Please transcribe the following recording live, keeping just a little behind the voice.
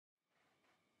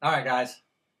All right, guys,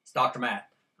 it's Dr. Matt.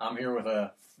 I'm here with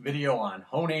a video on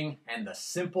honing and the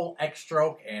simple X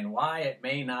stroke and why it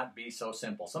may not be so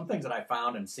simple. Some things that I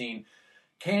found and seen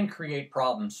can create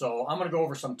problems. So I'm going to go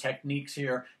over some techniques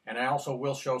here, and I also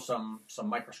will show some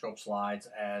microscope slides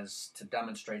as to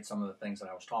demonstrate some of the things that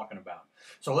I was talking about.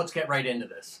 So let's get right into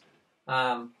this.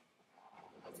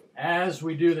 As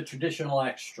we do the traditional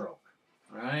X stroke.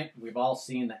 All right, we've all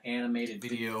seen the animated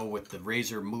video with the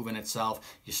razor moving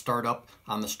itself. You start up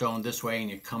on the stone this way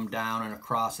and you come down and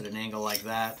across at an angle like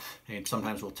that. And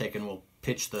sometimes we'll take and we'll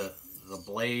pitch the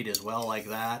blade as well like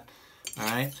that. All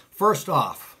right, first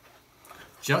off,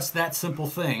 just that simple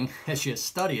thing, as you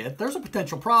study it, there's a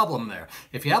potential problem there.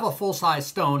 If you have a full-size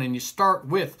stone and you start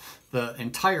with the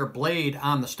entire blade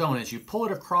on the stone, as you pull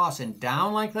it across and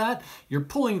down like that, you're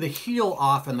pulling the heel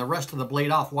off and the rest of the blade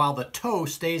off while the toe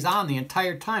stays on the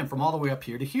entire time from all the way up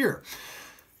here to here.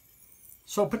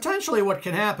 So potentially what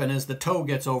can happen is the toe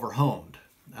gets overhoned.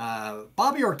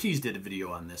 Bobby Ortiz did a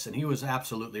video on this, and he was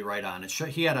absolutely right on it.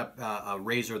 He had a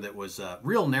razor that was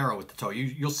real narrow at the toe.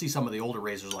 You'll see some of the older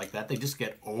razors like that. They just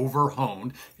get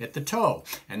overhoned at the toe,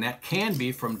 and that can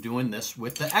be from doing this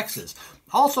with the X's.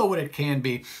 Also, what it can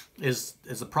be is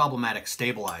a problematic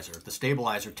stabilizer. The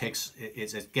stabilizer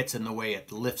it gets in the way.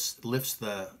 It lifts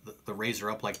the razor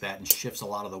up like that and shifts a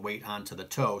lot of the weight onto the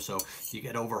toe. So you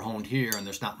get overhoned here, and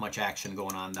there's not much action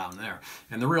going on down there.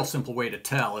 And the real simple way to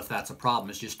tell if that's a problem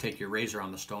is just take your razor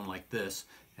on the stone like this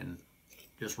and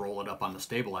just roll it up on the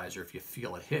stabilizer if you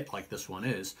feel it hit like this one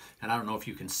is. And I don't know if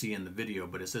you can see in the video,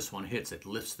 but as this one hits, it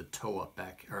lifts the toe up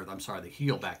back, or I'm sorry, the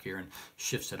heel back here and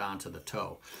shifts it onto the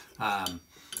toe.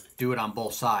 Do it on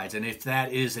both sides. And if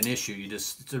that is an issue,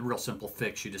 it's a real simple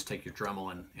fix. You just take your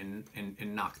Dremel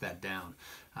and knock that down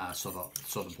so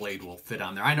the blade will fit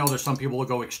on there. I know there's some people who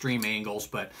go extreme angles,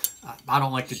 but I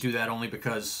don't like to do that only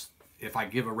because if I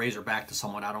give a razor back to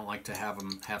someone, I don't like to have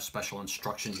them have special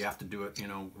instructions. You have to do it,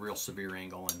 real severe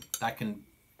angle, and that can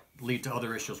lead to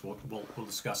other issues we'll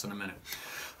discuss in a minute.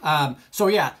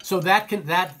 So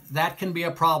that can be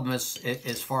a problem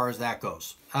as far as that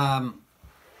goes.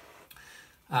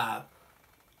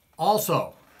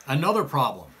 Also, another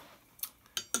problem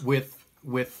with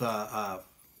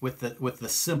the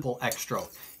simple X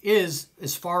stroke is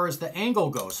as far as the angle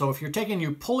goes. So if you're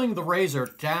pulling the razor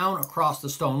down across the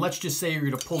stone, let's just say you're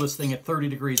going to pull this thing at 30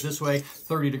 degrees this way,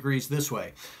 30 degrees this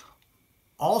way.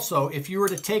 Also, if you were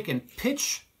to take and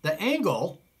pitch the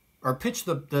angle, or pitch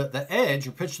the edge,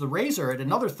 or pitch the razor at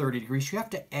another 30 degrees, you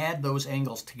have to add those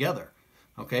angles together.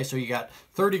 Okay, so you got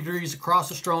 30 degrees across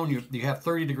the stone, you have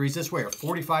 30 degrees this way or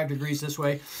 45 degrees this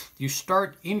way. You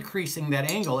start increasing that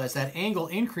angle. As that angle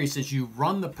increases, you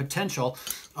run the potential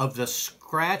of the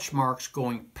scratch marks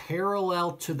going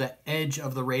parallel to the edge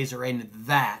of the razor, and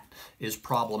that is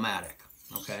problematic.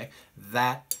 Okay,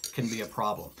 that can be a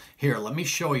problem. Here, let me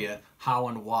show you how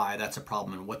and why that's a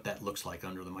problem and what that looks like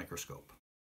under the microscope.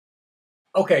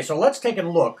 Okay, so let's take a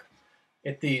look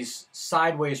at these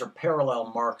sideways or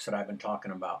parallel marks that I've been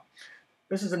talking about.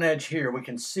 This is an edge here. We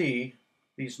can see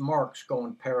these marks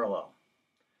going parallel.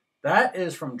 That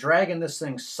is from dragging this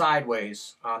thing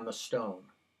sideways on the stone,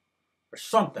 or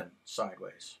something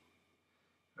sideways.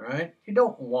 All right? You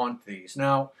don't want these.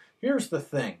 Now, here's the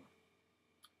thing.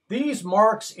 These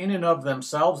marks in and of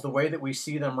themselves, the way that we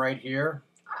see them right here,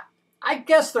 I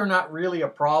guess they're not really a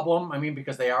problem. I mean,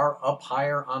 because they are up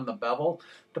higher on the bevel.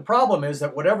 The problem is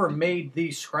that whatever made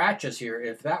these scratches here,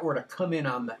 if that were to come in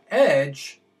on the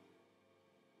edge,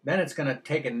 then it's going to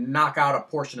take and knock out a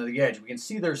portion of the edge. We can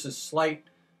see there's this slight,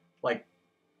 like,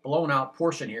 blown out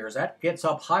portion here. As that gets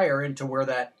up higher into where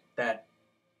that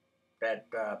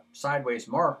sideways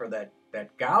mark, or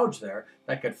that gouge there,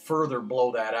 that could further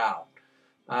blow that out.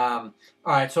 All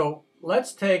right, so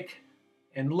let's take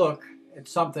and look at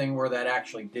something where that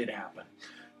actually did happen.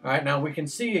 All right, now we can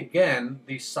see again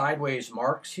these sideways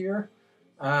marks here.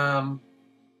 Again,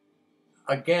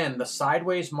 the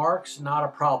sideways marks, not a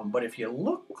problem, but if you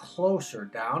look closer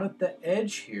down at the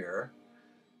edge here,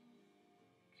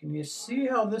 can you see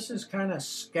how this is kind of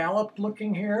scalloped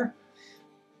looking here?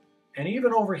 And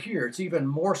even over here, it's even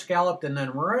more scalloped, and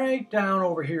then right down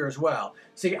over here as well.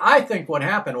 See, I think what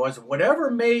happened was whatever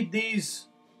made these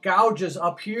gouges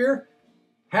up here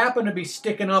happened to be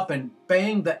sticking up and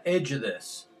banged the edge of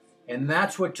this. And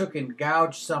that's what took and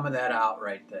gouged some of that out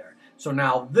right there. So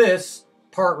now this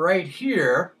part right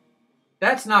here,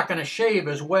 that's not going to shave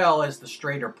as well as the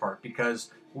straighter part,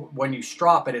 because when you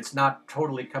strop it, it's not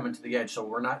totally coming to the edge. So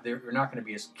you're not going to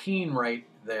be as keen right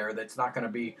there. That's not going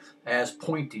to be as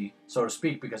pointy, so to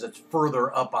speak, because it's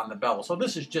further up on the bevel. So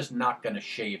this is just not going to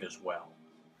shave as well.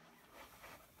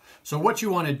 So what you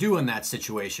want to do in that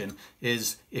situation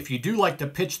is, if you do like to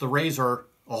pitch the razor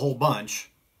a whole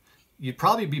bunch, you'd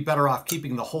probably be better off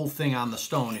keeping the whole thing on the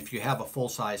stone if you have a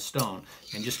full-size stone,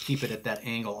 and just keep it at that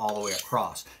angle all the way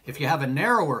across. If you have a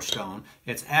narrower stone,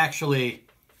 it's actually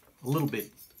a little bit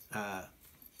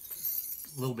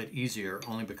easier,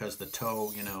 only because the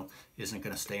toe, you know, isn't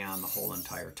going to stay on the whole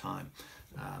entire time.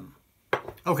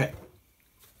 Okay.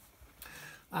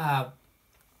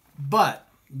 But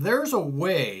there's a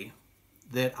way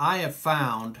that I have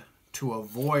found to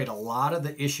avoid a lot of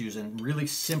the issues and really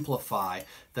simplify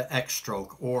the X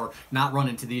stroke, or not run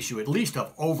into the issue, at least,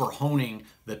 of over honing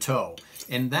the toe.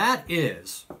 And that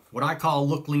is what I call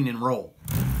look, lean, and roll.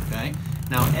 Okay?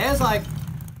 Now, as I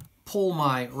pull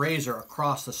my razor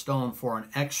across the stone for an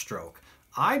X stroke,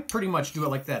 I pretty much do it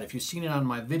like that. If you've seen it on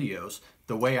my videos,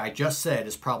 the way I just said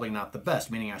is probably not the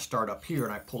best, meaning I start up here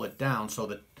and I pull it down so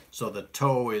the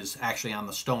toe is actually on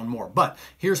the stone more. But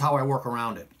here's how I work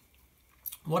around it.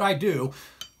 What I do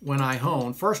when I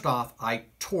hone, first off, I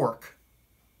torque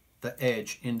the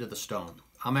edge into the stone.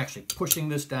 I'm actually pushing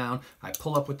this down. I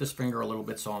pull up with this finger a little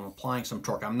bit, so I'm applying some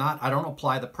torque. I don't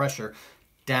apply the pressure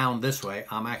down this way.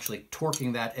 I'm actually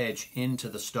torquing that edge into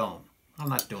the stone. I'm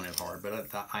not doing it hard, but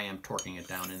I am torquing it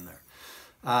down in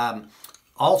there.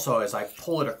 Also, as I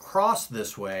pull it across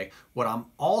this way, what I'm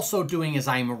also doing is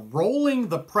I'm rolling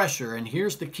the pressure, and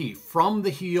here's the key, from the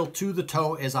heel to the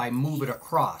toe as I move it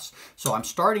across. So I'm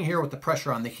starting here with the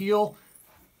pressure on the heel,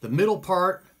 the middle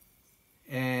part,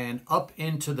 and up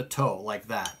into the toe, like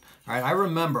that. All right, I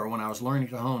remember when I was learning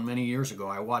to hone many years ago,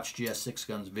 I watched GS Six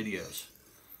Gun's videos.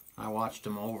 I watched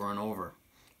him over and over,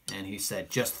 and he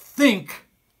said, just think,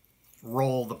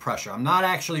 roll the pressure. I'm not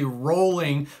actually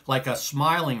rolling like a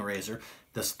smiling razor.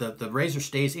 The razor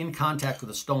stays in contact with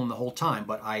the stone the whole time,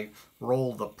 but I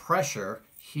roll the pressure,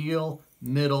 heel,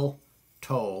 middle,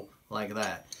 toe, like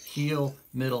that. Heel,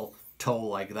 middle, toe,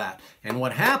 like that. And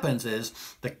what happens is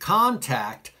the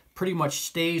contact pretty much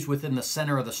stays within the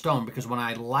center of the stone, because when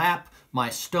I lap my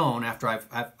stone after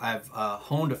I've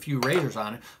honed a few razors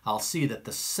on it, I'll see that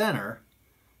the center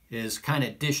is kind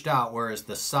of dished out, whereas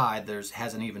the side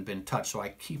hasn't even been touched. So I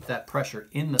keep that pressure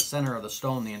in the center of the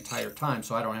stone the entire time,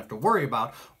 so I don't have to worry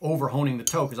about over honing the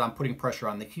toe, because I'm putting pressure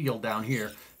on the heel down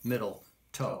here, middle,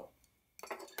 toe.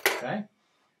 Okay?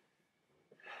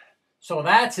 So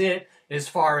that's it as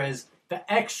far as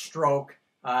the X stroke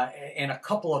and a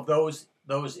couple of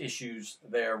those issues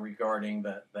there regarding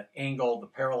the angle, the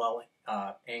parallel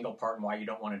angle part, and why you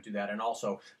don't want to do that, and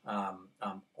also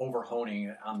over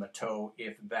honing on the toe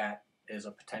if that is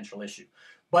a potential issue.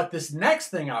 But this next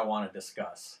thing I want to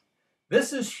discuss,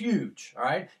 this is huge, all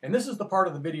right? And this is the part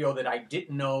of the video that I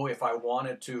didn't know if I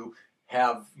wanted to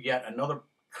have yet another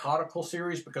caudicle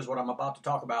series, because what I'm about to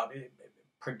talk about, it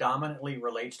predominantly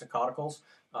relates to cauticles.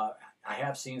 I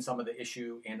have seen some of the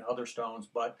issue in other stones,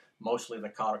 but mostly the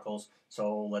cauticles,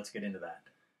 so let's get into that.